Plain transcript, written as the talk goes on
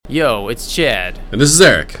Yo, it's Chad. And this is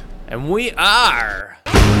Eric. And we are...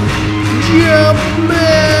 Jumpman!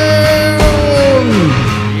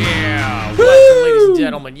 Yeah! Welcome, ladies and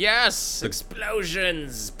gentlemen. Yes!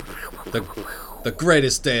 Explosions! The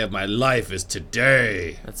greatest day of my life is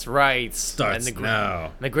today. That's right. Starts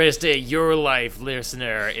now. The greatest day of your life,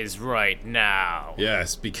 listener, is right now.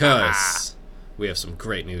 Yes, because we have some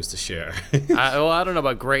great news to share. I don't know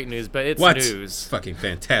about great news, but it's news. Fucking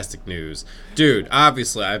fantastic news. Dude,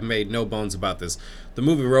 obviously, I've made no bones about this. The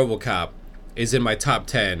movie RoboCop is in my top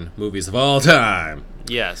 10 movies of all time.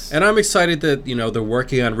 Yes. And I'm excited that, they're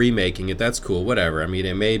working on remaking it. That's cool, whatever. I mean,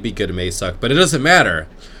 it may be good, it may suck, but it doesn't matter.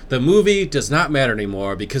 The movie does not matter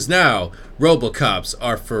anymore because now RoboCops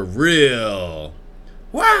are for real.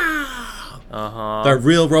 Wow! Uh-huh. They're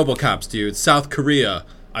real RoboCops, dude. South Korea.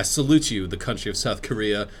 I salute you, the country of South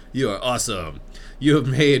Korea. You are awesome. You have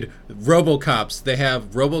made RoboCops. They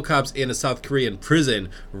have RoboCops in a South Korean prison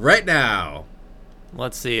right now.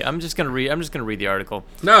 Let's see. I'm just gonna read the article.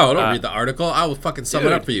 No, don't read the article. I will fucking sum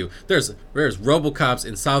it up for you. There's RoboCops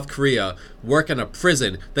in South Korea working a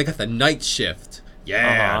prison. They got the night shift.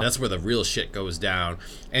 Yeah, that's where the real shit goes down.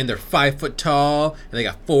 And they're 5 foot tall, and they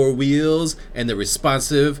got 4 wheels, and they're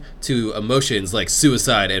responsive to emotions like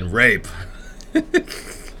suicide and rape.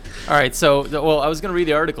 All right, so I was gonna read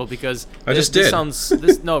the article because because this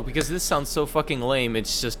sounds so fucking lame.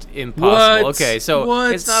 It's just impossible. What? Okay, so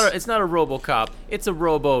What? it's not a RoboCop. It's a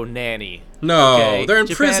Robo Nanny. No, okay? they're in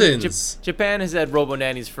prisons. Japan has had Robo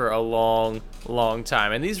Nannies for a long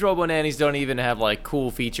time, and these Robo Nannies don't even have like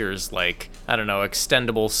cool features like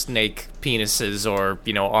extendable snake penises or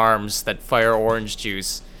arms that fire orange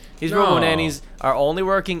juice. These Robo Nannies are only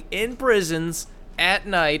working in prisons at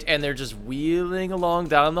night, and they're just wheeling along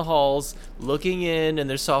down the halls, looking in, and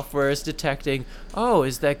their software is detecting,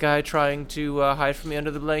 is that guy trying to hide from me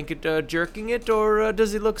under the blanket, jerking it, or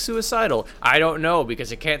does he look suicidal? I don't know,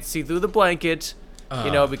 because I can't see through the blanket,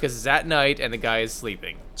 because it's at night, and the guy is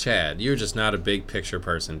sleeping. Chad, you're just not a big picture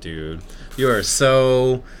person, dude. You are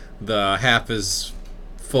so the half is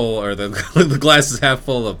full, or the glass is half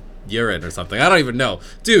full of urine or something. I don't even know.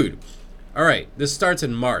 Dude. All right, this starts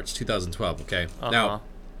in March 2012, okay? Now,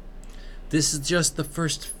 this is just the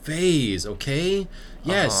first phase, okay?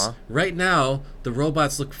 Yes, right now, the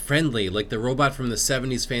robots look friendly, like the robot from the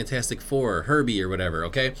 70s Fantastic Four, Herbie or whatever,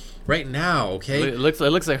 okay? Right now, okay? It looks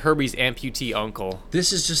like Herbie's amputee uncle.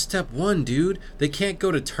 This is just step 1, dude. They can't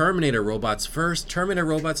go to Terminator robots first. Terminator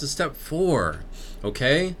robots is step 4,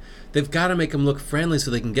 okay? They've got to make them look friendly so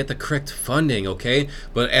they can get the correct funding, okay?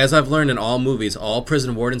 But as I've learned in all movies, all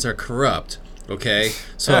prison wardens are corrupt, okay?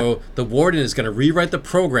 So the warden is going to rewrite the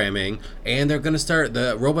programming, and the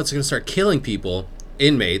robots are going to start killing people,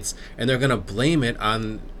 inmates, and they're going to blame it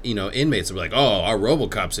on, inmates. They'll be like, our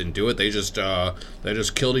RoboCops didn't do it. They just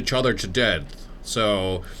killed each other to death.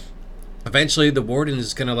 So eventually, the warden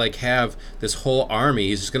is going to, have this whole army.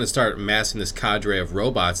 He's just going to start amassing this cadre of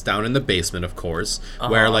robots down in the basement, of course,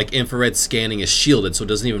 where, infrared scanning is shielded, so it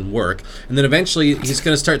doesn't even work. And then eventually, he's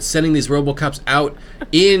going to start sending these RoboCops out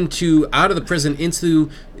of the prison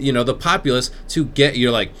into, the populace to get,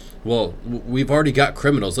 well, we've already got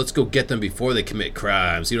criminals. Let's go get them before they commit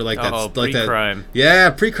crimes. That's like pre-crime.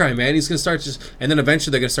 Yeah, pre-crime, man. He's gonna start and then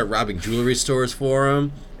eventually they're gonna start robbing jewelry stores for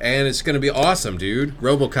him, and it's gonna be awesome, dude.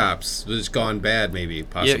 RoboCops has gone bad, maybe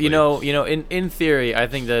possibly. In theory, I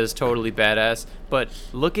think that is totally badass. But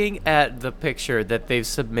looking at the picture that they've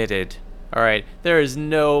submitted, all right, there is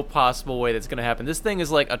no possible way that's gonna happen. This thing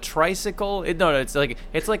is like a tricycle. It's like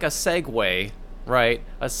a Segway. Right,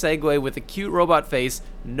 a Segway with a cute robot face,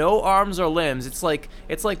 no arms or limbs. It's like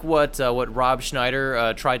what Rob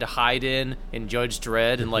Schneider tried to hide in Judge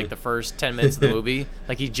Dredd in the first 10 minutes of the movie.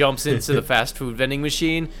 Like he jumps into the fast food vending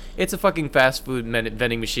machine. It's a fucking fast food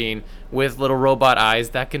vending machine with little robot eyes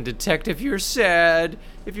that can detect if you're sad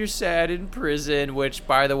in prison. Which,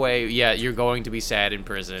 by the way, yeah, you're going to be sad in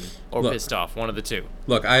prison or pissed off. One of the two.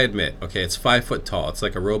 Look, I admit, okay, it's 5 foot tall. It's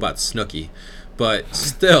like a robot Snooki, but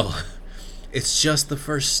still. It's just the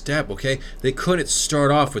first step, okay? They couldn't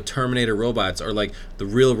start off with Terminator robots or the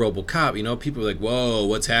real RoboCop. People are like, whoa,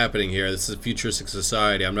 what's happening here? This is a futuristic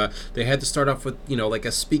society. They had to start off with, like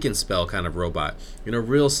a speak and spell kind of robot.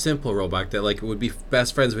 Real simple robot that would be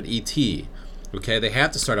best friends with E.T. Okay, they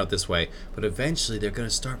have to start out this way, but eventually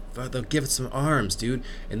they'll give it some arms, dude,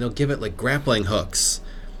 and they'll give it grappling hooks.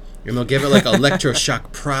 And they'll give it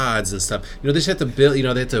electroshock prods and stuff. They just have to build, they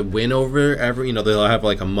have to win over they'll have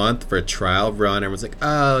a month for a trial run. Everyone's like,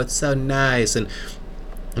 oh, it's so nice. And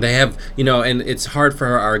they have, and it's hard for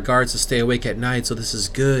our guards to stay awake at night, so this is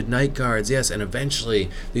good. Night guards, yes. And eventually,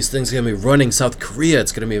 these things are going to be running South Korea.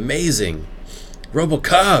 It's going to be amazing.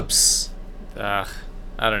 RoboCops. Ugh,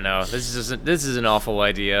 I don't know. This is an awful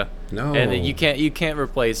idea. No. And you can't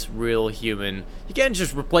replace real human. You can't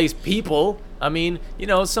just replace people. I mean,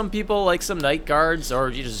 some people, like some night guards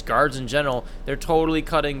or just guards in general, they're totally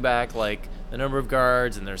cutting back like the number of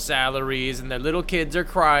guards and their salaries, and their little kids are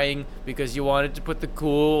crying because you wanted to put the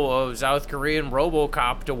cool South Korean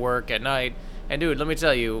RoboCop to work at night. And dude, let me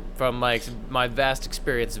tell you, from my vast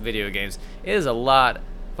experience in video games, it is a lot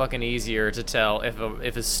fucking easier to tell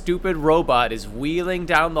if a stupid robot is wheeling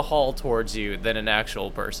down the hall towards you than an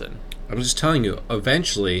actual person. I'm just telling you,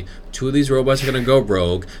 eventually, 2 of these robots are going to go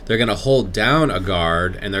rogue. They're going to hold down a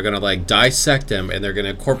guard, and they're going to, like, dissect him, and they're going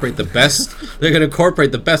to incorporate the best... they're going to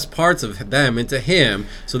incorporate the best parts of them into him,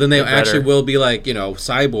 so then they actually will be, like,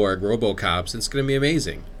 cyborg RoboCops. It's going to be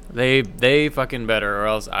amazing. They fucking better, or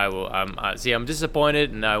else I will... I'm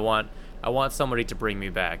disappointed, and I want somebody to bring me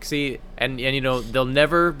back. See, and they'll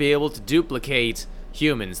never be able to duplicate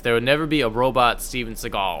humans. There will never be a robot Steven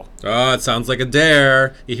Seagal. Oh, it sounds like a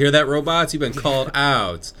dare. You hear that, robots? You've been called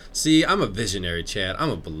out. See, I'm a visionary, Chad. I'm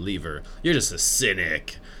a believer. You're just a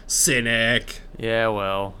cynic. Cynic. Yeah,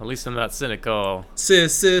 well, at least I'm not cynical.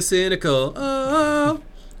 Cynical. Oh.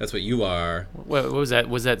 That's what you are. What was that?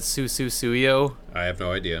 Was that Suyo? I have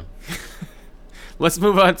no idea. Let's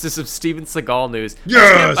move on to some Steven Seagal news.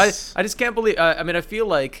 Yes! I just can't believe... I feel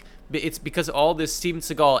like it's because of all this Steven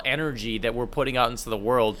Seagal energy that we're putting out into the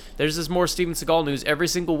world. There's just more Steven Seagal news every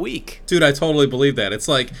single week. Dude, I totally believe that. It's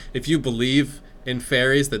like, if you believe in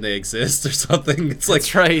fairies, then they exist or something. It's like,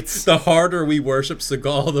 that's right. The harder we worship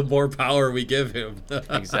Seagal, the more power we give him.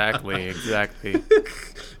 Exactly.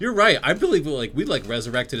 You're right. I believe we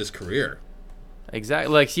resurrected his career.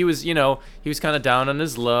 Exactly. Like he was kind of down on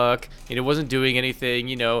his luck. Wasn't doing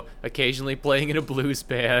anything. Occasionally playing in a blues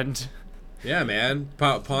band. Yeah, man.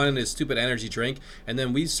 Pawning his stupid energy drink, and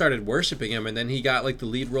then we started worshiping him, and then he got like the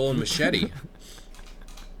lead role in Machete.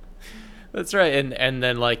 That's right. And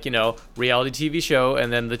then reality TV show,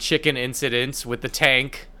 and then the chicken incidents with the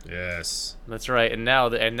tank. Yes. That's right. And now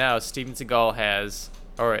Steven Seagal has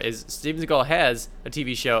a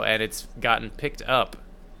TV show, and it's gotten picked up.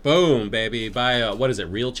 Boom, baby. By, what is it,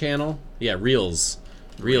 Reel Channel? Yeah, Reels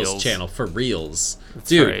Channel for Reels. That's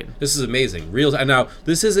dude, right. This is amazing. Reels. And now,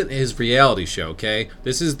 this isn't his reality show, okay?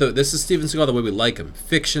 This is Steven Seagal the way we like him.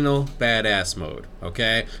 Fictional badass mode,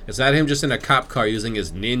 okay? It's not him just in a cop car using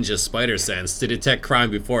his ninja spider sense to detect crime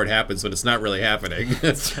before it happens when it's not really happening.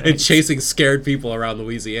 That's right. And chasing scared people around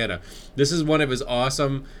Louisiana. This is one of his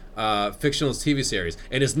awesome fictional TV series,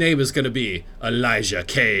 and his name is going to be Elijah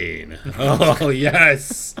Kane. Oh,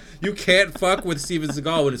 yes. You can't fuck with Steven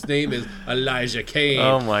Seagal when his name is Elijah Kane.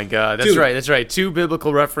 Oh, my God. That's Dude, right. That's right. 2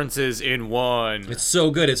 biblical references in one. It's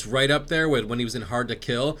so good. It's right up there with when he was in Hard to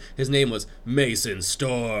Kill. His name was Mason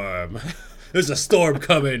Storm. There's a storm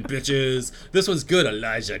coming, bitches. This one's good,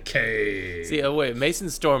 Elijah Kane. See, wait, Mason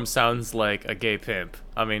Storm sounds like a gay pimp.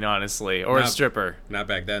 I mean, honestly, or a stripper. Not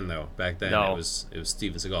back then, though. Back then, no. it was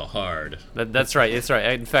Steven Seagal hard. That's right. It's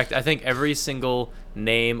right. In fact, I think every single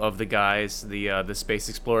name of the guys, the space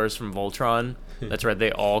explorers from Voltron, that's right.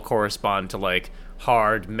 They all correspond to like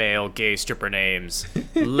hard male gay stripper names: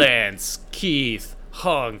 Lance, Keith,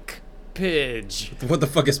 Hunk, Pidge. What the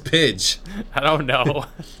fuck is Pidge? I don't know.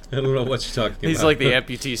 I don't know what you're talking about. He's like the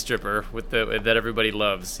amputee stripper that everybody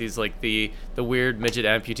loves. He's like the weird midget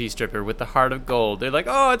amputee stripper with the heart of gold. They're like,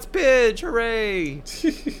 oh, it's Pidge, hooray!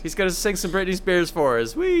 He's gonna sing some Britney Spears for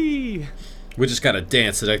us. Whee! We just gotta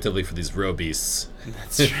dance seductively for these row beasts.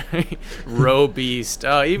 That's right. Row beast.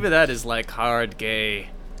 Oh, even that is like hard gay.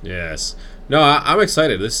 Yes. No, I'm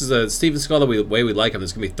excited. This is a Steven Seagal the way we like him.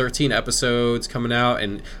 There's going to be 13 episodes coming out.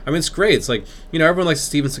 And, I mean, it's great. It's like, everyone likes a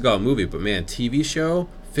Steven Seagal movie. But, man, TV show,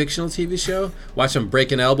 fictional TV show, watch him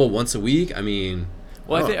break an elbow once a week. I mean,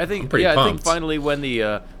 well, I think pretty pumped. I think finally when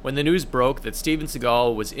the news broke that Steven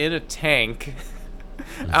Seagal was in a tank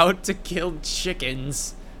out to kill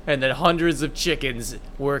chickens, and that hundreds of chickens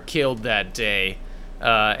were killed that day.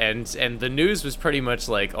 And the news was pretty much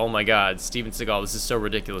like, oh my God, Steven Seagal, this is so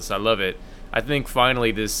ridiculous. I love it. I think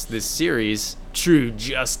finally this series, True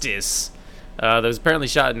Justice, that was apparently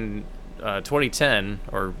shot in 2010,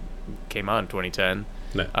 or came out in 2010.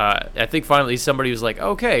 No. I think finally somebody was like,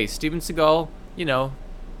 okay, Steven Seagal,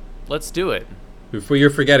 let's do it. You're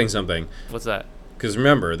forgetting something. What's that? Because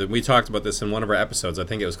remember, that we talked about this in one of our episodes. I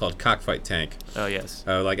think it was called Cockfight Tank. Oh, yes.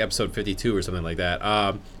 Like episode 52 or something like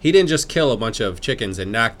that. He didn't just kill a bunch of chickens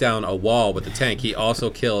and knock down a wall with the tank. He also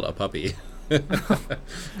killed a puppy.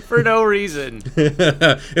 For no reason.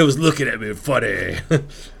 It was looking at me funny.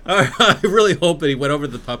 I really hope that he went over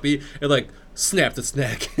to the puppy and like Snap the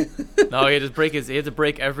snack. No, he had to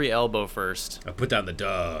break every elbow first. I put down the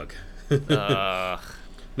dog. Uh,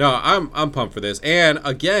 No, I'm pumped for this. And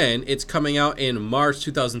again, it's coming out in March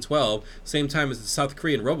 2012, same time as the South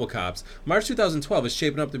Korean RoboCops. March 2012 is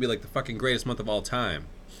shaping up to be like the fucking greatest month of all time.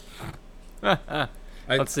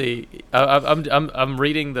 let's see. I'm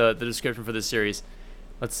reading the description for this series.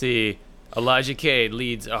 Let's see. Elijah Cade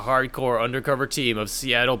leads a hardcore undercover team of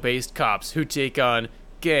Seattle-based cops who take on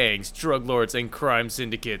gangs, drug lords, and crime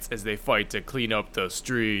syndicates as they fight to clean up the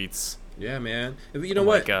streets. Yeah, man. You know Oh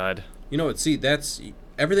what? my God. You know what? See, that's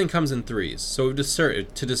everything comes in threes. So we've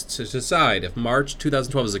decided to decide if March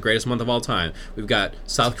 2012 is the greatest month of all time. We've got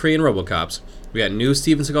South Korean RoboCops. We got new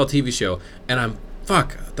Steven Seagal TV show, and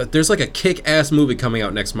there's like a kick-ass movie coming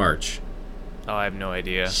out next March. Oh, I have no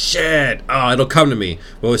idea. Shit! Oh, it'll come to me.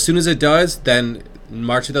 Well, as soon as it does, then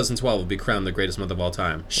March 2012 will be crowned the greatest month of all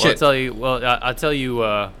time. Shit. Well, I'll tell you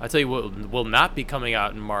what will not be coming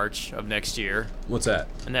out in March of next year, What's that?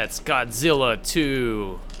 and that's Godzilla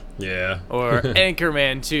 2, Yeah. or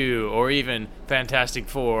Anchorman 2, or even Fantastic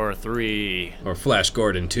Four 3. Or Flash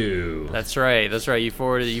Gordon 2. That's right. You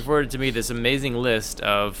forwarded to me this amazing list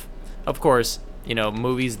of course,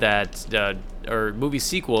 movies that or movie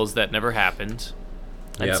sequels that never happened.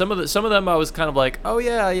 And Yep. some of them I was kind of like, oh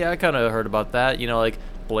yeah, I kind of heard about that. Like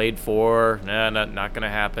Blade 4, nah, not gonna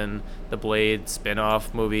happen. The Blade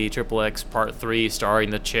spin-off movie, Triple X Part 3,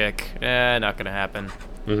 starring the chick, not gonna happen.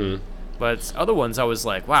 Mm-hmm. But other ones I was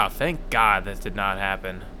like, wow, thank God that did not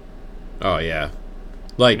happen. Oh, yeah.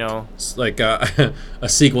 Like, like a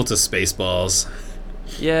sequel to Spaceballs.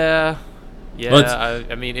 Yeah. Well,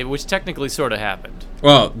 I mean, which technically sort of happened.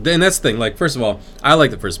 Well, and that's the thing. Like, first of all, I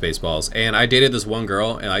like the first Spaceballs, and I dated this one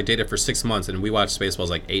girl, and I dated for 6 months, and we watched Spaceballs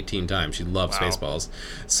like 18 times. She loved Wow. Spaceballs,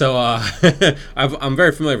 so I'm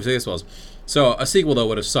very familiar with Spaceballs. So a sequel though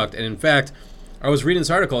would have sucked. And in fact, I was reading this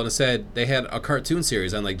article and it said they had a cartoon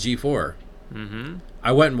series on like G4. Mm-hmm.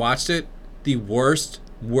 I went and watched it. The worst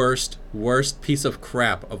piece of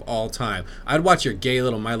crap of all time. I'd watch your gay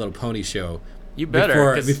little My Little Pony show. You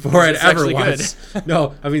better, before I'd it's ever actually watch. good.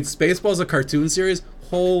 No, I mean Spaceballs a cartoon series.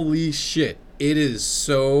 Holy shit! It is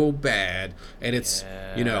so bad, and it's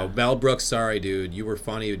Mel Brooks. Sorry, dude, you were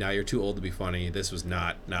funny. Now you're too old to be funny. This was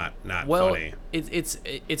not funny.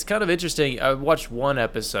 It's kind of interesting. I watched one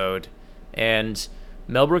episode, and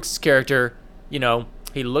Mel Brooks' character,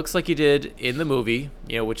 he looks like he did in the movie,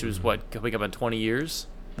 which was what, coming up on 20 years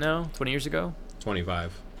now, 20 years ago.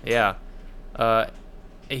 25. Yeah.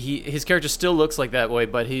 His character still looks like that way,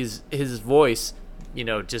 but his voice,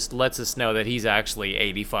 just lets us know that he's actually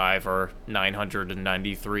 85 or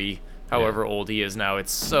 993, however old he is now.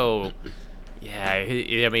 It's so, yeah.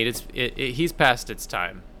 He's past its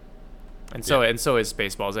time, and so is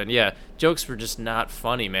Spaceballs. And yeah, jokes were just not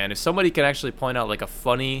funny, man. If somebody can actually point out like a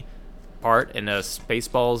funny part in a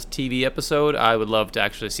Spaceballs TV episode, I would love to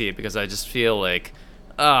actually see it, because I just feel like,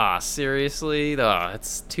 seriously,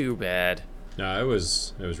 it's too bad. No, it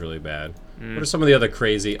was really bad. What are some of the other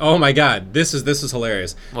crazy? Oh my God, this is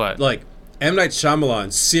hilarious. What? Like M. Night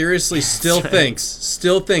Shyamalan seriously still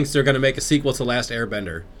thinks they're gonna make a sequel to Last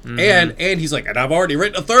Airbender, and he's like, and I've already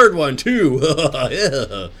written a third one too.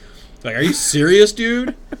 Like, are you serious,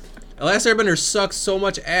 dude? Last Airbender sucks so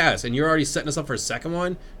much ass, and you're already setting us up for a second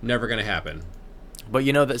one? Never gonna happen. But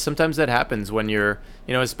that sometimes that happens when you're,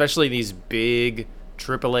 especially these big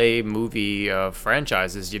AAA movie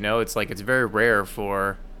franchises. It's like it's very rare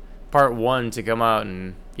for part one to come out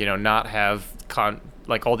and not have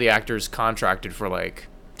all the actors contracted for like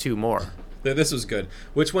 2 more. This was good.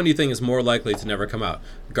 Which one do you think is more likely to never come out?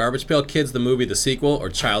 Garbage Pail Kids the movie, the sequel, or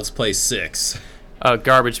Child's Play 6?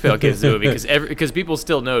 Garbage Pail Kids the movie, because people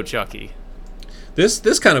still know Chucky. This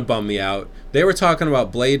kind of bummed me out. They were talking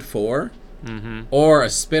about Blade 4, or a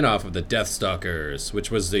spin-off of the Deathstalkers, which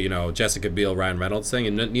was the Jessica Biel, Ryan Reynolds thing,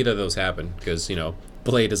 and neither of those happened because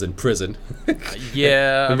Blade is in prison.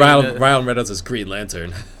 Yeah, Ryan Reynolds is Green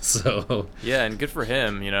Lantern, so yeah, and good for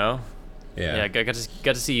him, Yeah, got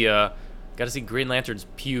to see Green Lantern's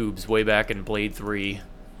pubes way back in Blade 3,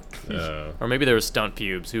 or maybe there was stunt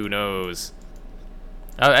pubes. Who knows?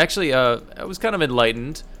 Actually, I was kind of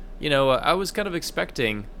enlightened. I was kind of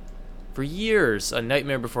expecting for years a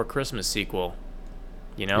Nightmare Before Christmas sequel.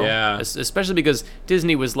 Yeah. Especially because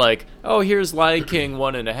Disney was like, oh, here's Lion King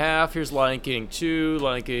 1.5, here's Lion King 2,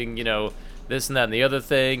 Lion King, this and that and the other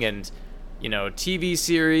thing, and TV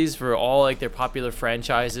series for all like their popular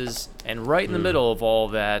franchises, and right in the middle of all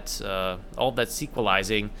that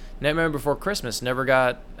sequelizing, Nightmare Before Christmas never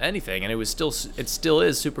got anything, and it still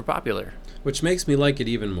is super popular. which makes me like it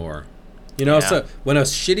even more. You know, Yeah. so when a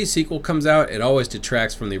shitty sequel comes out, it always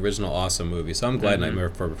detracts from the original awesome movie. So I'm glad Nightmare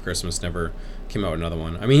Before Christmas never came out with another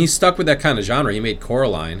one. I mean, he's stuck with that kind of genre. He made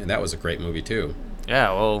Coraline, and that was a great movie too.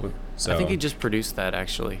 Yeah, well, So, I think he just produced that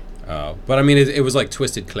actually. but I mean, it was like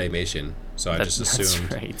twisted claymation. So I just assumed.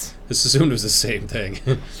 That's right. Just assumed it was the same thing.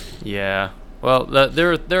 Yeah. Well,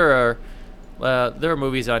 there are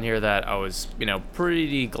movies on here that I was,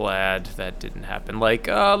 pretty glad that didn't happen. Like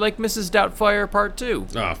Mrs. Doubtfire Part 2.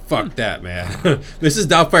 Oh, fuck that, man. Mrs.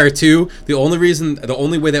 Doubtfire 2, the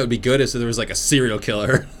only way that would be good is if there was like a serial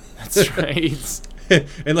killer. That's right.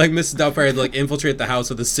 And like Mrs. Doubtfire had to like infiltrate the house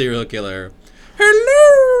with a serial killer.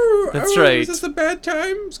 Hello! That's right. Is this a bad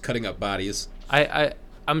time? Just cutting up bodies.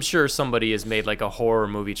 I'm sure somebody has made like a horror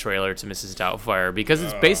movie trailer to Mrs. Doubtfire because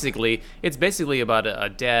it's basically about a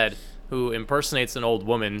dad who impersonates an old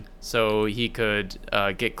woman so he could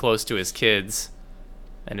get close to his kids,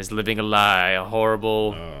 and is living a lie, a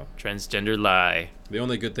horrible transgender lie. The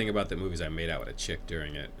only good thing about that movie is I made out with a chick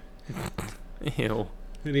during it. Ew.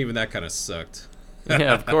 And even that kind of sucked.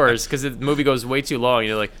 Yeah, of course, because the movie goes way too long.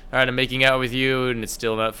 You're like, all right, I'm making out with you, and it's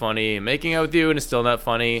still not funny. I'm making out with you, and it's still not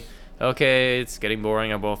funny. Okay, it's getting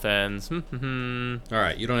boring on both ends. All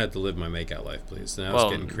right, you don't have to live my makeout life, please. Now Well,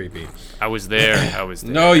 it's getting creepy. I was there.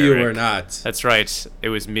 No, you Eric. were not. That's right. It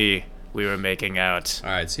was me. We were making out. All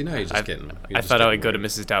right, see, now you're just getting... I thought I would go to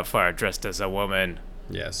Mrs. Doubtfire dressed as a woman.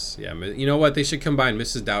 Yes, yeah. You know what? They should combine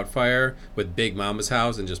Mrs. Doubtfire with Big Mama's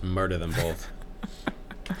house and just murder them both.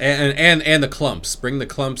 and the clumps. Bring the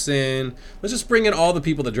clumps in. Let's just bring in all the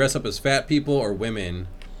people that dress up as fat people or women,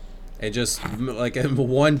 and just like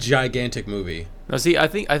one gigantic movie. No, see, I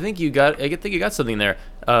think you got something there.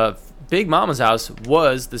 Big Mama's House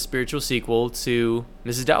was the spiritual sequel to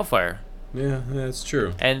Mrs. Doubtfire. Yeah, that's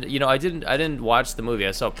true. And I didn't watch the movie.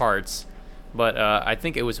 I saw parts, but I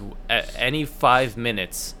think it was any 5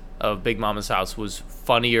 minutes of Big Mama's House was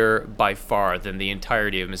funnier by far than the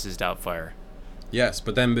entirety of Mrs. Doubtfire. Yes,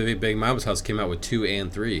 but then Big Mama's House came out with 2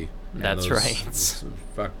 and 3. That's right.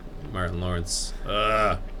 Fuck Martin Lawrence.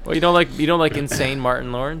 Well, you don't like insane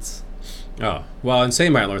Martin Lawrence? Oh, well,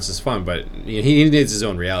 Insane Martin Lawrence is fun, but he needs his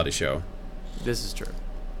own reality show. This is true.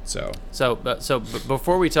 So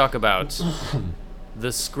Before we talk about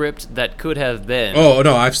the script that could have been. Oh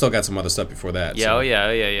no, I've still got some other stuff before that. Yeah. So. Oh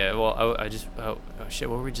yeah. Well, oh shit.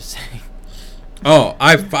 What were we just saying? Oh,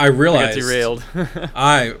 I realized. I got derailed.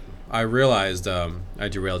 I realized I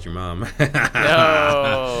derailed your mom.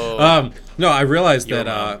 No. No, I realized Your that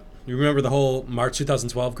mom. you remember the whole March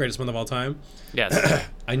 2012 greatest month of all time? Yes.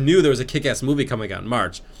 I knew there was a kick-ass movie coming out in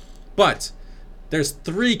March, but there's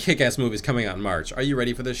 3 kick-ass movies coming out in March. Are you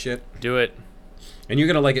ready for this shit? Do it. And you're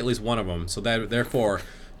gonna like at least one of them. So that therefore,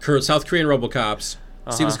 South Korean RoboCops,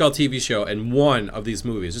 Steven Seagal TV show, and one of these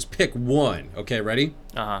movies. Just pick one. Okay, ready?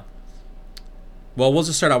 Well, we'll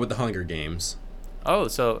just start out with the Hunger Games. Oh,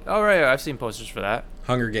 right. I've seen posters for that.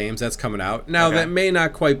 Hunger Games, that's coming out. Now, Okay. that may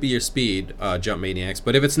not quite be your speed, Jump Maniacs,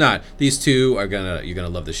 but if it's not, these two you're gonna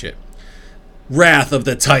love the shit. Wrath of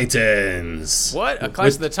the Titans. What? A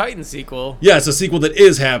Clash of the Titans sequel? Yeah, it's a sequel that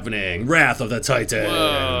is happening. Wrath of the Titans.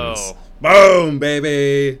 Whoa. Boom,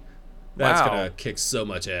 baby. That's Wow. gonna kick so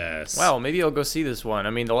much ass. Wow, maybe I'll go see this one.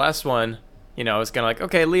 I mean, the last one, it's kind of like,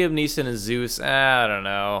 okay, Liam Neeson and Zeus, I don't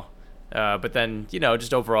know. But then,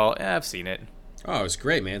 just overall, I've seen it. Oh, it's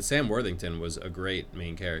great, man. Sam Worthington was a great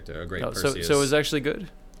main character, a great So Perseus. it was actually good?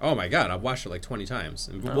 Oh my god, I've watched it like 20 times.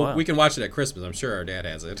 And wow. We can watch it at Christmas. I'm sure our dad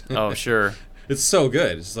has it. Oh, sure. It's so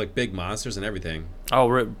good. It's like big monsters and everything. Oh,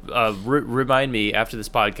 remind me after this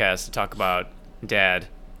podcast to talk about Dad,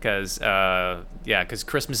 because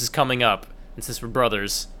Christmas is coming up, and since we're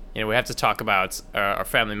brothers, we have to talk about our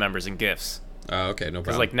family members and gifts. Oh, okay, no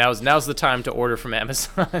Because problem. now's the time to order from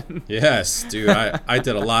Amazon. Yes, dude. I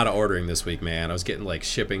did a lot of ordering this week, man. I was getting like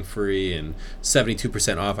shipping free and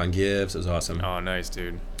 72% off on gifts. It was awesome. Oh, nice,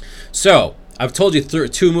 dude. So I've told you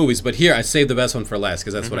 2 movies, but here I saved the best one for last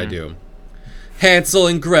because that's what I do. Hansel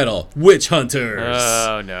and Gretel, Witch Hunters.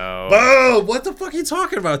 Oh, no. Oh, what the fuck are you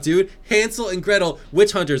talking about, dude? Hansel and Gretel,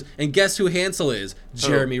 Witch Hunters. And guess who Hansel is?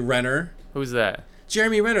 Jeremy Renner. Who's that?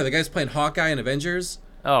 Jeremy Renner, the guy's playing Hawkeye in Avengers.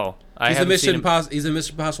 Oh, He's in Mission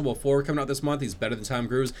Impossible 4 coming out this month. He's better than Tom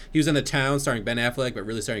Cruise. He was in The Town starring Ben Affleck, but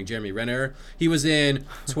really starring Jeremy Renner. He was in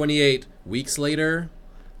 28 Weeks Later.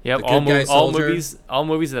 Yep, The all Good Guy Soldier.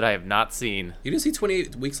 movies that I have not seen. You didn't see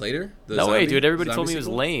 28 Weeks Later? No way, dude. Everybody told me it was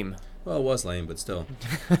lame. Well, it was lame, but still.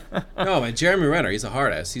 No, man, Jeremy Renner, he's a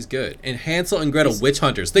hard ass. He's good. And Hansel and Gretel, Witch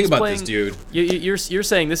Hunters. Think about this, dude. You're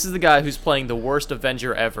saying this is the guy who's playing the worst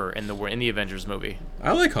Avenger ever in the Avengers movie.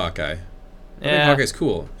 I like Hawkeye. I think Hawkeye's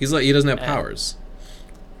cool. He doesn't have powers.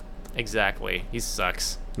 Exactly. He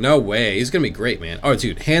sucks. No way. He's going to be great, man. Oh,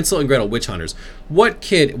 dude, Hansel and Gretel Witch Hunters. What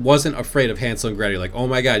kid wasn't afraid of Hansel and Gretel? Like, oh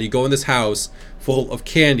my God, you go in this house full of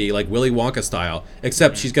candy, like Willy Wonka style,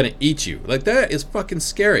 except she's going to eat you. Like, that is fucking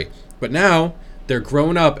scary. But now, they're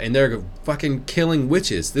grown up and they're fucking killing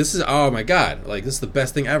witches. This is, oh my God, like, this is the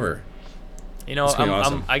best thing ever. You know,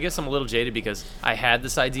 awesome. I guess I'm a little jaded because I had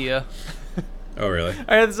this idea. Oh, really?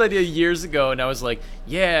 I had this idea years ago, and I was like,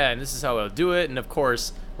 yeah, and this is how I'll do it. And, of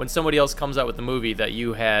course, when somebody else comes out with the movie that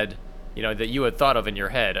you had, that you had thought of in your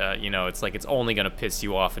head, it's like it's only going to piss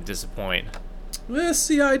you off and disappoint. Well,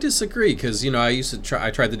 see, I disagree because, I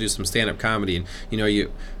tried to do some stand-up comedy, and,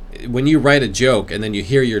 when you write a joke and then you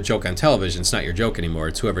hear your joke on television, it's not your joke anymore.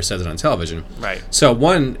 It's whoever says it on television. Right. So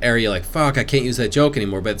one area, like, fuck, I can't use that joke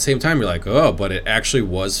anymore. But at the same time, you're like, oh, but it actually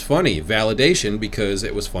was funny. Validation because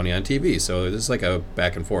it was funny on TV. So it's like a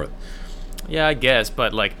back and forth. Yeah, I guess.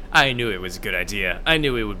 But, like, I knew it was a good idea. I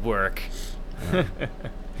knew it would work.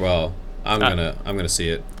 Well, I'm gonna see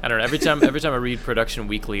it. I don't know. Every time I read Production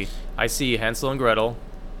Weekly, I see Hansel and Gretel,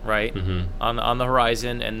 right, on the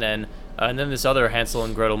horizon, and then this other Hansel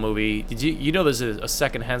and Gretel movie. Did you know there's a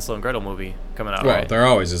second Hansel and Gretel movie coming out? Well, right? There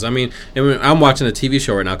always is. I mean, I'm watching a TV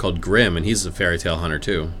show right now called Grimm, and he's a fairy tale hunter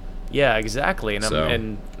too. Yeah, exactly. And So.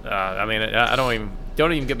 I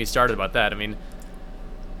don't even get me started about that. I mean,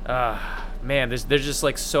 man, there's just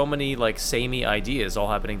like so many like samey ideas all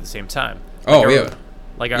happening at the same time. Oh, yeah.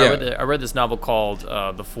 Like I read this novel called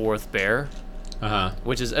The Fourth Bear,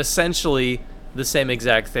 which is essentially the same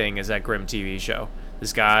exact thing as that Grimm TV show.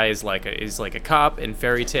 This guy is like a cop in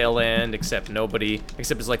fairy tale land, except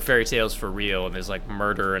it's like fairy tales for real, and there's like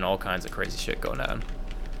murder and all kinds of crazy shit going on.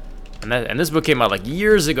 And this book came out like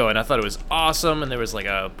years ago, and I thought it was awesome. And there was like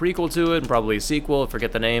a prequel to it, and probably a sequel. I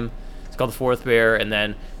forget the name. It's called The Fourth Bear. And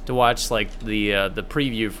then to watch like the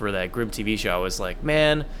preview for that Grimm TV show, I was like,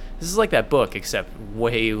 man, this is like that book, except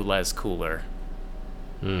way less cooler.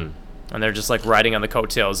 And they're just like riding on the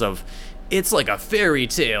coattails of, it's like a fairy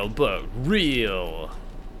tale, but real.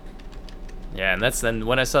 Yeah, and then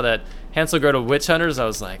when I saw that Hansel and Gretel Witch Hunters, I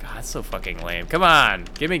was like, that's so fucking lame. Come on,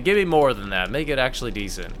 give me more than that. Make it actually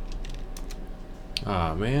decent.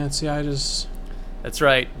 Oh man, see, That's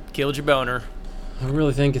right, killed your boner. I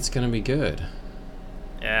really think it's gonna be good.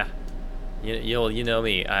 Yeah, you know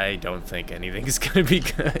me. I don't think anything's gonna be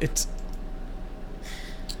good.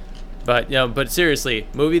 But seriously,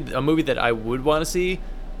 a movie that I would want to see.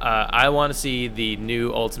 I want to see the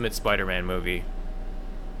new Ultimate Spider-Man movie.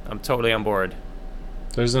 I'm totally on board.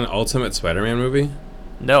 There's an Ultimate Spider-Man movie?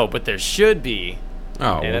 No, but there should be.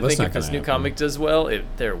 Oh, and well, I think if this new comic does well,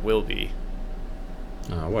 there will be.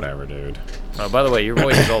 Oh, whatever, dude. Oh, by the way, your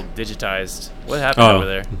voice is all digitized. What happened over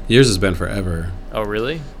there? Yours has been forever. Oh,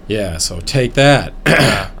 really? Yeah, so take that.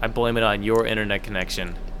 I blame it on your internet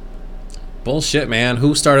connection. Bullshit, man.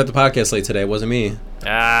 Who started the podcast late today? It wasn't me.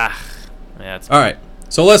 Yeah. All right.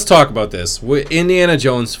 So let's talk about this. Indiana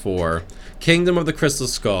Jones 4, Kingdom of the Crystal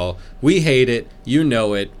Skull. We hate it. You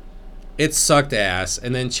know it. It sucked ass.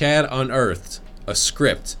 And then Chad unearthed a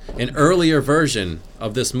script, an earlier version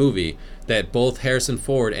of this movie that both Harrison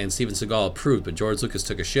Ford and Steven Seagal approved, but George Lucas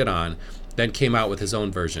took a shit on, then came out with his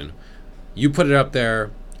own version. You put it up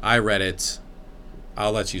there. I read it.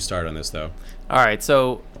 I'll let you start on this, though. All right.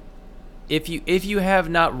 So if you have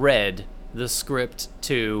not read the script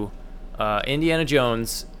to Indiana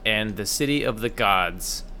Jones and the City of the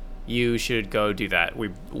Gods, you should go do that.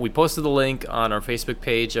 We posted the link on our Facebook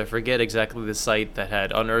page. I forget exactly the site that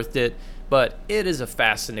had unearthed it, but it is a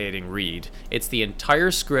fascinating read. It's the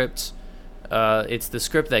entire script. It's the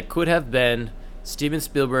script that could have been. Steven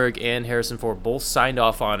Spielberg and Harrison Ford both signed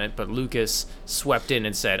off on it, but Lucas swept in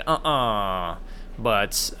and said,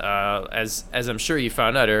 But as I'm sure you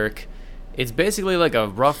found out, Eric, it's basically like a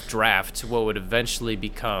rough draft to what would eventually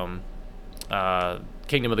become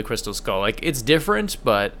Kingdom of the Crystal Skull. Like, it's different,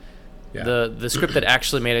 but the script that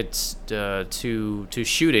actually made it to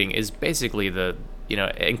shooting is basically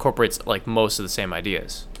incorporates like most of the same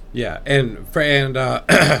ideas. Yeah, and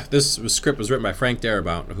this script was written by Frank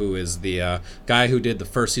Darabont, who is the guy who did the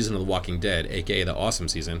first season of The Walking Dead, aka the awesome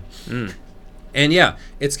season. And yeah,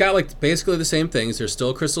 it's got like basically the same things. There's still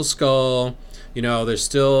a Crystal Skull. There's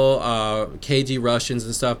still KG Russians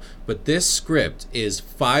and stuff, but this script is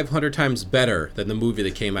 500 times better than the movie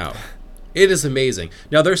that came out. It is amazing.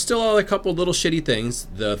 Now, there's still a couple little shitty things.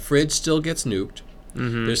 The fridge still gets nuked.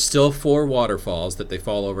 There's still 4 waterfalls that they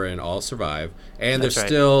fall over and all survive. And there's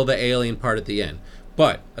still the alien part at the end.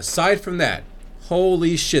 But aside from that,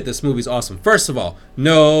 Holy shit, this movie's awesome. First of all,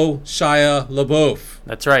 no Shia LaBeouf.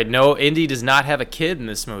 That's right. No, Indy does not have a kid in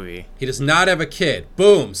this movie. He does not have a kid.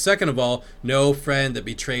 Boom. Second of all, no friend that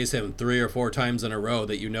betrays him 3 or 4 times in a row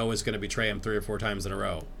that you know is going to betray him 3 or 4 times in a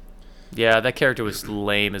row. Yeah, that character was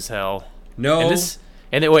lame as hell. No.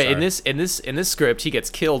 In this script, he gets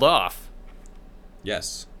killed off.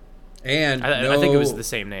 Yes. And I think it was the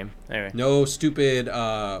same name. Anyway. No stupid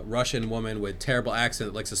Russian woman with terrible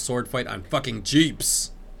accent that likes a sword fight on fucking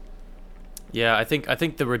jeeps. Yeah, I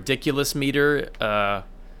think the ridiculous meter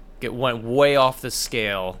went way off the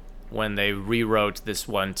scale when they rewrote this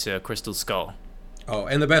one to Crystal Skull. Oh,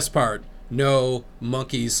 and the best part, no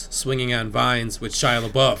monkeys swinging on vines with Shia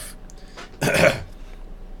LaBeouf.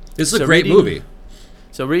 This is a great movie.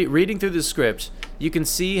 So reading through the script, you can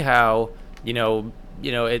see how, I don't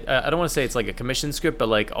want to say it's like a commission script, but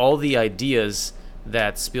like all the ideas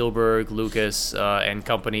that Spielberg, Lucas, and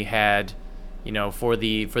company had, for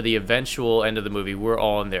the eventual end of the movie were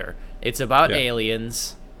all in there. It's about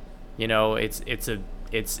aliens,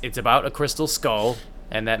 it's about a crystal skull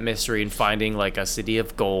and that mystery and finding like a city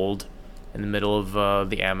of gold in the middle of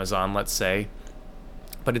the Amazon, let's say.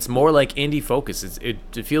 But it's more like indie focus. It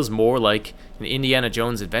feels more like an Indiana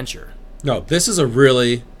Jones adventure. No, this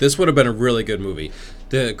would have been a really good movie.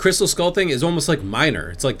 The Crystal Skull thing is almost like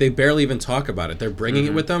minor. It's like they barely even talk about it. They're bringing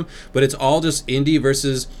it with them, but it's all just Indy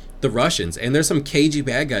versus the Russians. And there's some cagey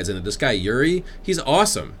bad guys in it. This guy, Yuri, he's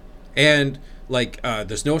awesome. And, like,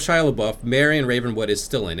 there's no Shia LaBeouf. Marion Ravenwood is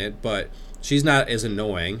still in it, but she's not as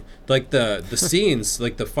annoying. Like, the scenes,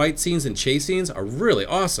 like the fight scenes and chase scenes are really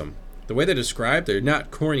awesome. The way they're described, they're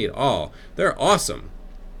not corny at all. They're awesome.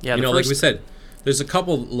 Yeah, like we said, there's a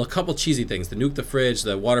couple cheesy things. The nuke the fridge,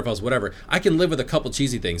 the waterfalls, whatever. I can live with a couple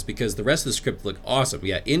cheesy things because the rest of the script look awesome.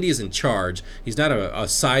 Yeah, Indy is in charge. He's not a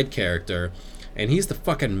side character. And he's the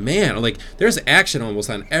fucking man. Like, there's action almost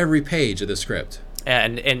on every page of the script.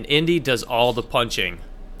 And Indy does all the punching.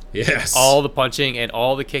 Yes. All the punching and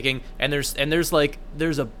all the kicking. And there's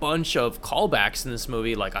a bunch of callbacks in this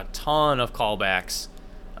movie, like a ton of callbacks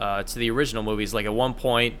to the original movies. Like at one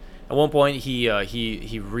point he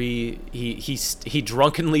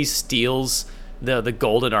drunkenly steals the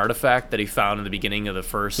golden artifact that he found in the beginning of the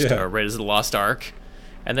first Raiders of the Lost Ark,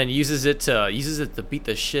 and then uses it to beat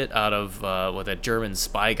the shit out of a German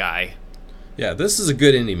spy guy. Yeah, this is a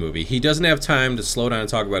good indie movie. He doesn't have time to slow down and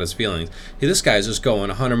talk about his feelings. This guy's just going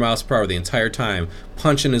 100 miles per hour the entire time,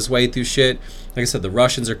 punching his way through shit. Like I said, the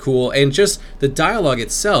Russians are cool, and just the dialogue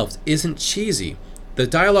itself isn't cheesy. The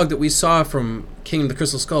dialogue that we saw from King of the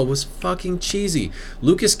Crystal Skull was fucking cheesy.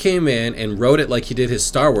 Lucas came in and wrote it like he did his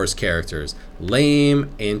Star Wars characters. Lame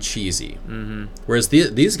and cheesy. Mm-hmm. Whereas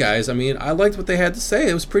these guys, I mean, I liked what they had to say.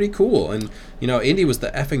 It was pretty cool. And, Indy was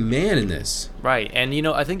the effing man in this. Right. And,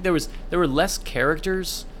 I think there were less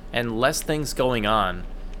characters and less things going on.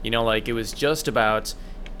 Like it was just about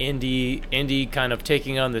Indy kind of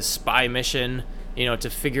taking on this spy mission,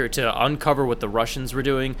 to uncover what the Russians were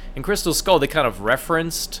doing. In Crystal Skull, they kind of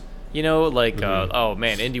referenced, oh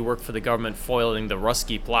man, Indy worked for the government foiling the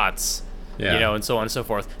Ruski plots, and so on and so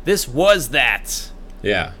forth. This was that.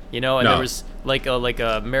 Yeah. And there was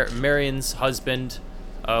Marion's husband,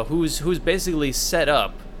 who's basically set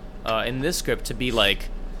up in this script to be like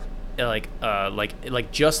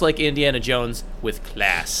just like Indiana Jones with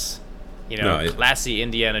class. Classy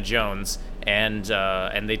Indiana Jones. And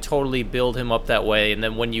they totally build him up that way, and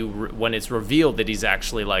then when it's revealed that he's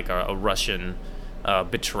actually like a Russian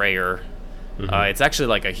betrayer, it's actually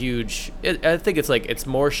like a huge. I think it's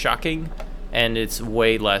more shocking, and it's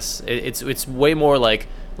way less. It's way more like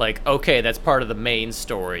okay, that's part of the main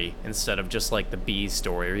story instead of just like the B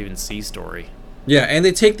story or even C story. Yeah, and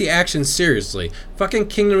they take the action seriously. Fucking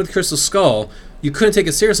Kingdom of the Crystal Skull. You couldn't take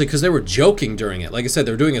it seriously because they were joking during it. Like I said,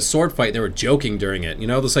 they were doing a sword fight and they were joking during it.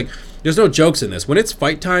 There's no jokes in this. When it's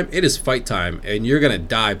fight time, it is fight time, and you're going to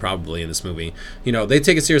die probably in this movie. They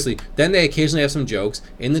take it seriously. Then they occasionally have some jokes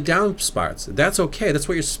in the down spots. That's okay. That's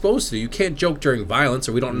what you're supposed to do. You can't joke during violence,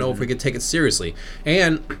 or we don't know if we can take it seriously.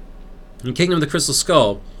 And in Kingdom of the Crystal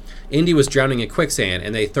Skull, Indy was drowning in quicksand,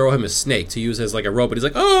 and they throw him a snake to use as like a rope. But he's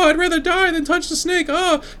like, oh, I'd rather die than touch the snake.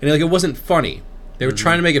 Oh, and it wasn't funny. They were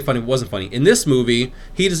trying to make it funny. It wasn't funny. In this movie,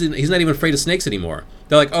 he's not even afraid of snakes anymore.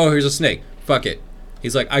 They're like, oh, here's a snake. Fuck it.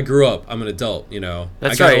 He's like, I grew up. I'm an adult.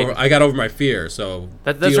 That's right. I got over my fear. So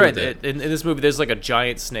that's right. In this movie, there's like a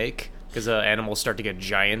giant snake because animals start to get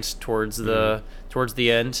giant towards the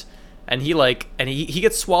end, and he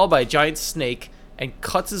gets swallowed by a giant snake and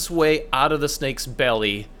cuts his way out of the snake's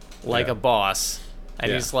belly like a boss.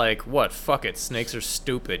 And he's like, what? Fuck it. Snakes are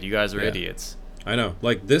stupid. You guys are idiots. I know.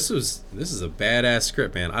 Like this is a badass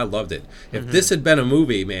script, man. I loved it. If this had been a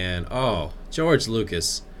movie, man, oh, George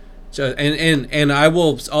Lucas. And I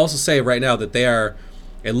will also say right now that they are.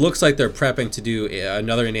 It looks like they're prepping to do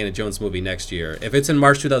another Indiana Jones movie next year. If it's in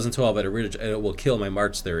March 2012, it will kill my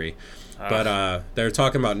March theory. But they're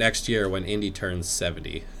talking about next year when Indy turns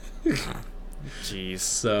 70. Jeez.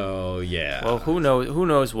 So yeah. Well, who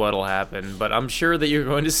knows what'll happen? But I'm sure that you're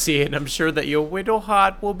going to see it, and I'm sure that your widow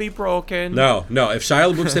heart will be broken. No. If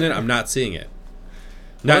Shia LaBeouf's in it, I'm not seeing it.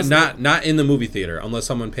 Not in the movie theater unless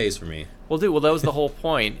someone pays for me. Well, dude. Well, that was the whole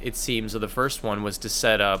point. It seems of the first one was to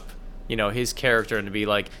set up, his character and to be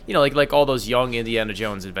like, like all those young Indiana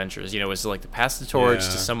Jones adventures. Was to like to pass the torch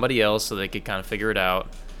to somebody else so they could kind of figure it out.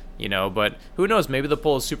 But who knows? Maybe they'll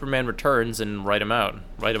pull a Superman Returns and write him out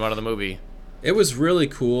of the movie. It was really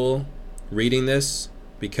cool reading this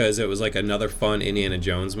because it was like another fun Indiana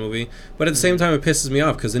Jones movie. But at the same time, it pisses me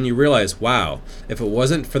off because then you realize, wow, if it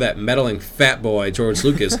wasn't for that meddling fat boy, George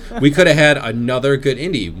Lucas, we could have had another good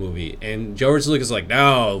indie movie. And George Lucas is like,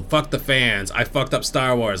 no, fuck the fans. I fucked up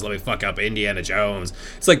Star Wars. Let me fuck up Indiana Jones.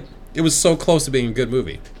 It's like, it was so close to being a good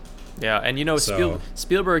movie. Yeah, and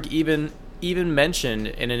Spielberg even mentioned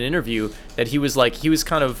in an interview that he was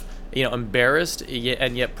kind of, embarrassed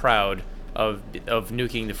and yet proud of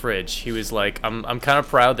nuking the fridge. He was like, I'm kind of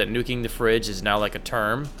proud that nuking the fridge is now like a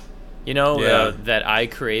term, that I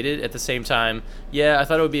created. At the same time, I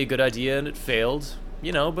thought it would be a good idea and it failed,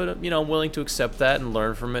 but I'm willing to accept that and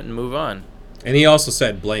learn from it and move on. And he also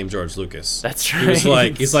said, blame George Lucas. That's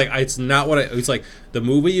right. He's like, it's not what it's like. The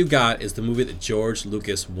movie you got is the movie that George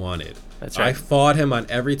Lucas wanted. That's right. I fought him on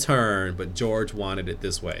every turn, but George wanted it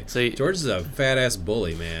this way. So George is a fat ass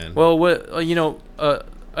bully, man. Well,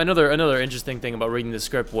 another interesting thing about reading the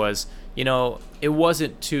script was, it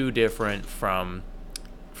wasn't too different from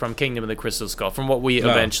Kingdom of the Crystal Skull, from what we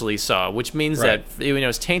eventually saw, which means that it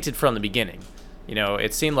was tainted from the beginning.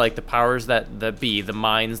 It seemed like the powers that be, the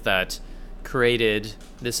minds that created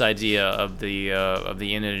this idea of the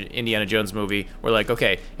Indiana Jones movie were like,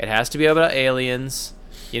 okay, it has to be about aliens,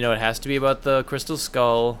 it has to be about the Crystal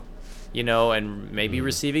Skull, and maybe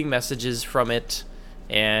receiving messages from it.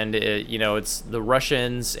 And it's the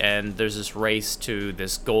Russians, and there's this race to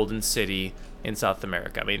this golden city in South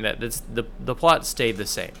America. I mean, that's the plot stayed the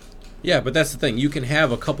same. Yeah, but that's the thing. You can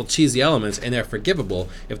have a couple cheesy elements, and they're forgivable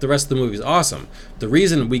if the rest of the movie is awesome. The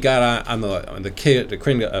reason we got on the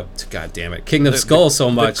God damn it, King of Skull so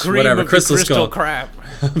much, Crystal Skull crap.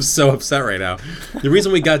 I'm so upset right now. The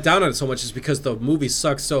reason we got down on it so much is because the movie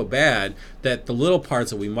sucks so bad that the little parts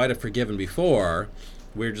that we might have forgiven before,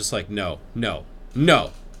 we're just like, no, I'm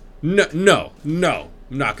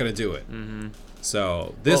not gonna do it. Mm-hmm.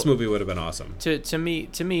 So this movie would have been awesome. To me,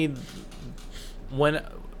 when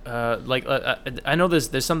I know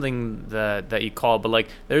there's something that you call, but like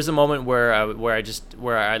there's a moment where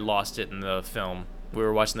I lost it in the film. We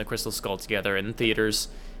were watching the Crystal Skull together in theaters,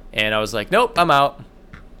 and I was like, nope, I'm out.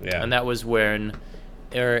 Yeah. And that was when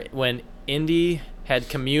Indy had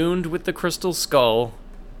communed with the Crystal Skull,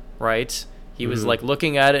 right? He was like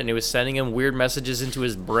looking at it, and he was sending him weird messages into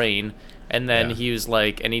his brain, and then he was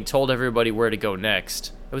like, and he told everybody where to go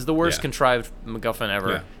next. It was the worst contrived MacGuffin ever.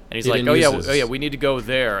 Yeah. And he's like, oh yeah, we need to go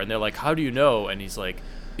there. And they're like, how do you know? And he's like,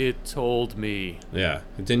 it told me. Yeah,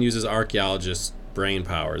 it didn't use his archaeologist brain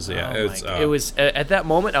powers. Yeah, it was at that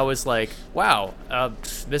moment I was like, wow,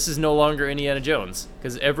 this is no longer Indiana Jones,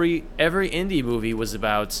 because every indie movie was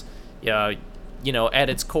about, at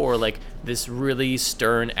its core, like this really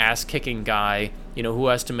stern ass-kicking guy, who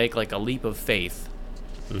has to make like a leap of faith,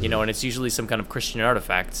 and it's usually some kind of Christian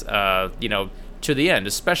artifact, to the end,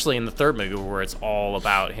 especially in the third movie where it's all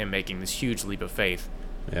about him making this huge leap of faith.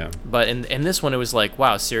 Yeah. But in this one, it was like,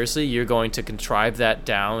 wow, seriously, you're going to contrive that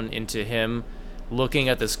down into him looking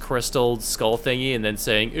at this crystal skull thingy and then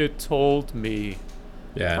saying, it told me.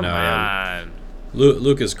 Yeah, Come on.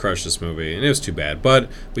 Lucas crushed this movie, and it was too bad. But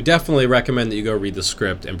we definitely recommend that you go read the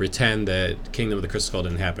script and pretend that Kingdom of the Crystal Skull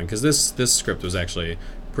didn't happen, because this script was actually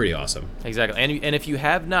pretty awesome. Exactly. And if you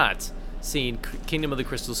have not seen Kingdom of the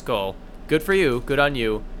Crystal Skull, good for you, good on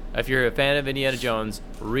you. If you're a fan of Indiana Jones,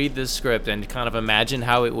 read this script and kind of imagine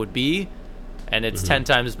how it would be, and it's 10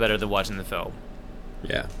 times better than watching the film.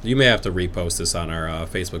 Yeah. You may have to repost this on our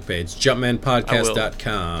Facebook page,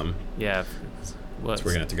 jumpmanpodcast.com. Yeah. So we're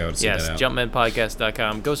going to have to go to see that out. Yes,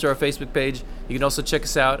 jumpmanpodcast.com. Go to our Facebook page. You can also check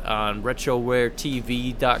us out on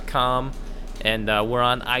retrowaretv.com. And we're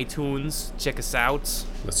on iTunes. Check us out.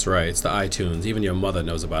 That's right. It's the iTunes. Even your mother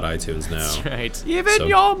knows about iTunes now. That's right. Even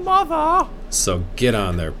your mother. So get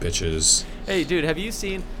on there, bitches. Hey, dude, have you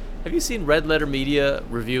seen Red Letter Media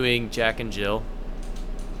reviewing Jack and Jill?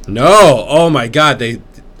 No. Oh my God.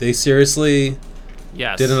 They seriously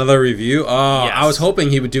Yes. did another review. Oh, Yes. I was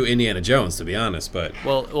hoping he would do Indiana Jones, to be honest, but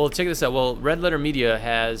Well, check this out. Well, Red Letter Media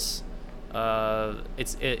has,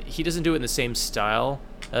 he doesn't do it in the same style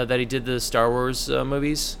that he did the Star Wars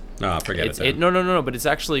movies. no, forget it. Then. No. But it's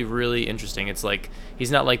actually really interesting. It's like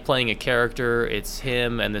he's not like playing a character. It's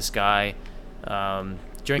him and this guy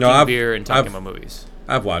drinking beer and talking about movies.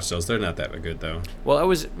 I've watched those. They're not that good though. Well,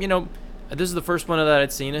 this is the first one that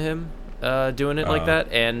I'd seen of him doing it like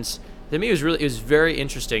that, and to me it was very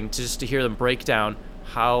interesting just to hear them break down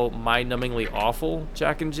how mind-numbingly awful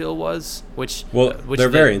Jack and Jill was. Which they're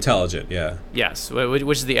very intelligent. Yeah. Yes,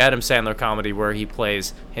 which is the Adam Sandler comedy where he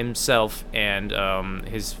plays himself and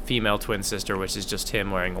his female twin sister, which is just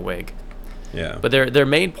him wearing a wig. Yeah. But their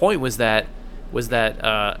main point was that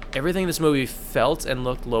everything in this movie felt and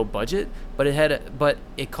looked low budget, but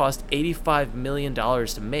it cost $85 million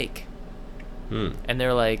to make. And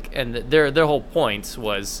they're like, and their whole point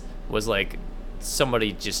was like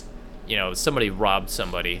somebody just, somebody robbed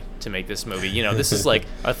somebody to make this movie. This is like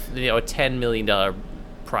a $10 million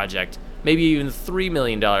project, maybe even $3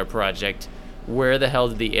 million project. Where the hell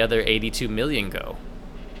did the other $82 million go?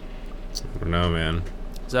 I don't know, man.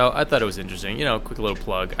 So I thought it was interesting. Quick little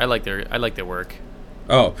plug. I like their work.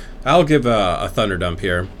 Oh, I'll give a thunder dump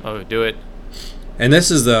here. Oh, do it. And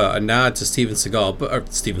this is a nod to Steven Spielberg.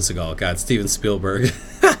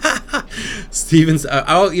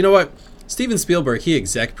 You know what? Steven Spielberg, he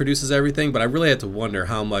exec produces everything, but I really had to wonder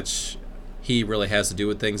how much he really has to do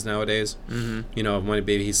with things nowadays. Mm-hmm. When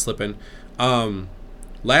maybe he's slipping.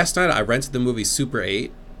 Last night I rented the movie Super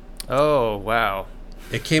 8. Oh, wow.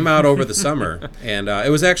 It came out over the summer, and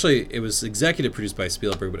it was executive produced by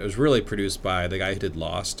Spielberg, but it was really produced by the guy who did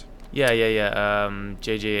Lost. Yeah.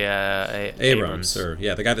 J.J. Abrams.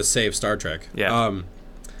 The guy that saved Star Trek. Yeah.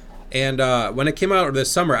 And when it came out this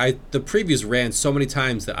summer, the previews ran so many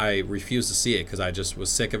times that I refused to see it because I just was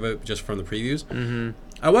sick of it just from the previews. Mm-hmm.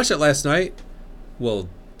 I watched it last night. Well,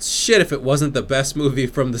 shit, if it wasn't the best movie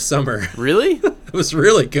from the summer. Really? It was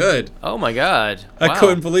really good. Oh my God! Wow. I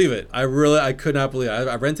couldn't believe it. I could not believe it.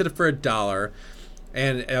 I rented it for $1,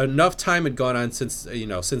 and enough time had gone on since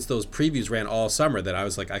those previews ran all summer that I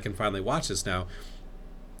was like, I can finally watch this now,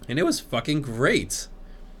 and it was fucking great.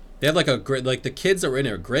 They had the kids that were in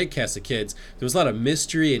there, a great cast of kids. There was a lot of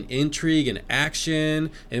mystery and intrigue and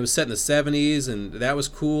action, and it was set in the 70s, and that was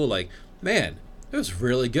cool. Like, man, it was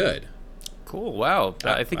really good. Cool. Wow.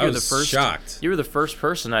 I think you're the first. Shocked. You were the first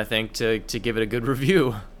person, I think, to give it a good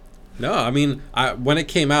review. No, I mean, when it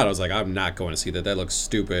came out, I was like, I'm not going to see that. That looks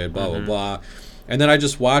stupid. Blah blah blah. And then I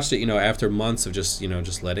just watched it, after months of just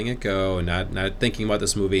letting it go and not thinking about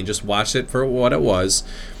this movie, and just watched it for what it was.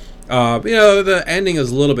 The ending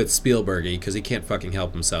is a little bit Spielbergy because he can't fucking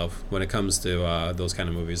help himself when it comes to those kind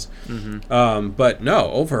of movies. Mm-hmm. But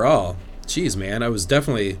no, overall, geez, man, I was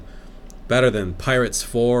definitely better than Pirates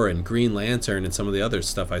 4 and Green Lantern and some of the other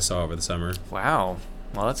stuff I saw over the summer. Wow.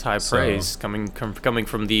 Well, that's high praise coming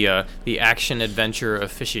from the action adventure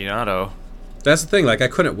aficionado. That's the thing. Like, I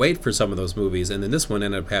couldn't wait for some of those movies, and then this one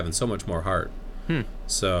ended up having so much more heart.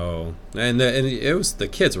 So, and it was, the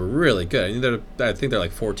kids were really good. I think they're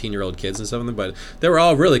like 14-year-old kids and something, but they were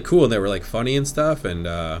all really cool and they were like funny and stuff. And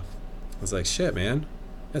I was like, shit, man,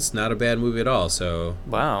 that's not a bad movie at all. So,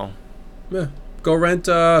 wow, yeah, go rent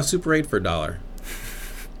Super 8 for $1.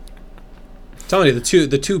 Telling you,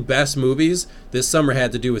 the two best movies this summer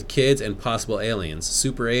had to do with kids and possible aliens: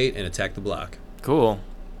 Super 8 and Attack the Block. Cool,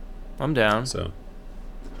 I'm down. So,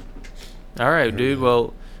 all right, dude.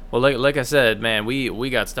 Well, like I said, man, we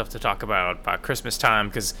got stuff to talk about Christmas time,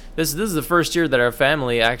 because this is the first year that our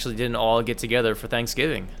family actually didn't all get together for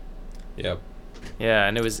Thanksgiving. Yep. Yeah,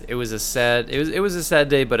 and it was a sad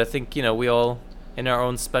day, but I think we all in our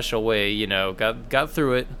own special way got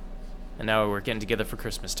through it, and now we're getting together for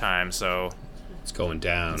Christmas time. So it's going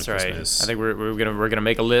down. That's Christmas. Right. I think we're gonna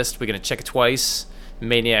make a list. We're gonna check it twice.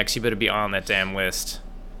 Maniacs, you better be on that damn list.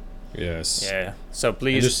 Yes. Yeah. So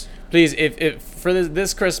please, if for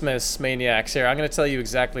this Christmas, Maniacs, here, I'm gonna tell you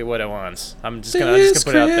exactly what I want. I'm just gonna put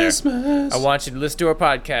it out there. I want you to listen to our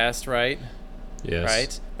podcast, right? Yes.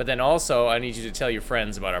 Right. But then also, I need you to tell your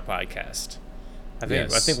friends about our podcast. I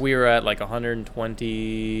think we were at like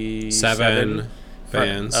 127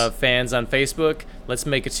 fans on Facebook. Let's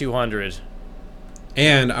make it 200.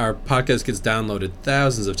 And our podcast gets downloaded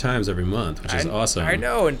thousands of times every month, which is awesome. I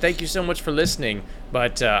know, and thank you so much for listening.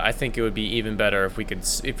 But I think it would be even better if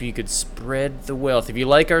you could spread the wealth. If you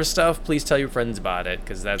like our stuff, please tell your friends about it,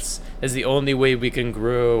 because that's the only way we can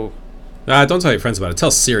grow. Don't tell your friends about it.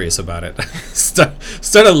 Tell Sirius about it.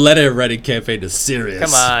 start a letter writing campaign to Sirius.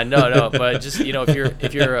 Come on, no, but just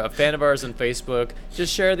if you're a fan of ours on Facebook,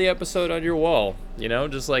 just share the episode on your wall.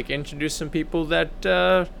 Just like introduce some people that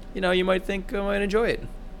you might think might enjoy it.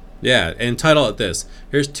 Yeah, and title it this.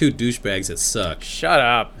 Here's 2 douchebags that suck. Shut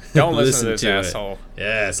up! Don't listen to this asshole.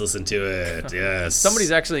 Yes, listen to it. Yes.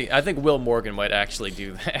 Somebody's actually. I think Will Morgan might actually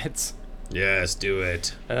do that. Yes, do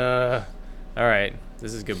it. All right.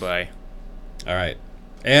 This is goodbye. All right.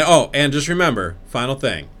 And just remember, final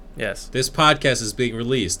thing. Yes. This podcast is being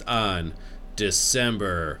released on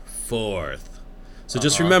December 4th. So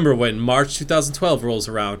just remember, when March 2012 rolls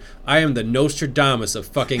around, I am the Nostradamus of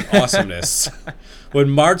fucking awesomeness. When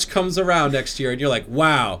March comes around next year and you're like,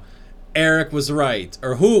 wow, Eric was right.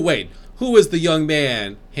 Or who is the young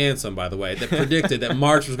man, handsome by the way, that predicted that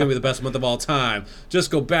March was going to be the best month of all time? Just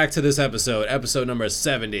go back to this episode number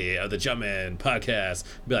 70 of the Jumpman podcast.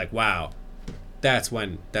 Be like, wow, that's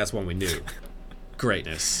when we knew.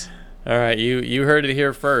 Greatness. All right, you heard it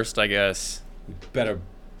here first, I guess. You better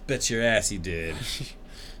bet your ass you did.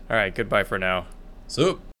 All right, goodbye for now.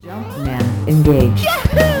 So, Jumpman engaged.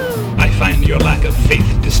 I find your lack of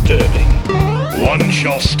faith disturbing. One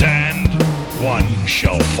shall stand, one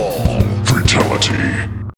shall fall. Fatality.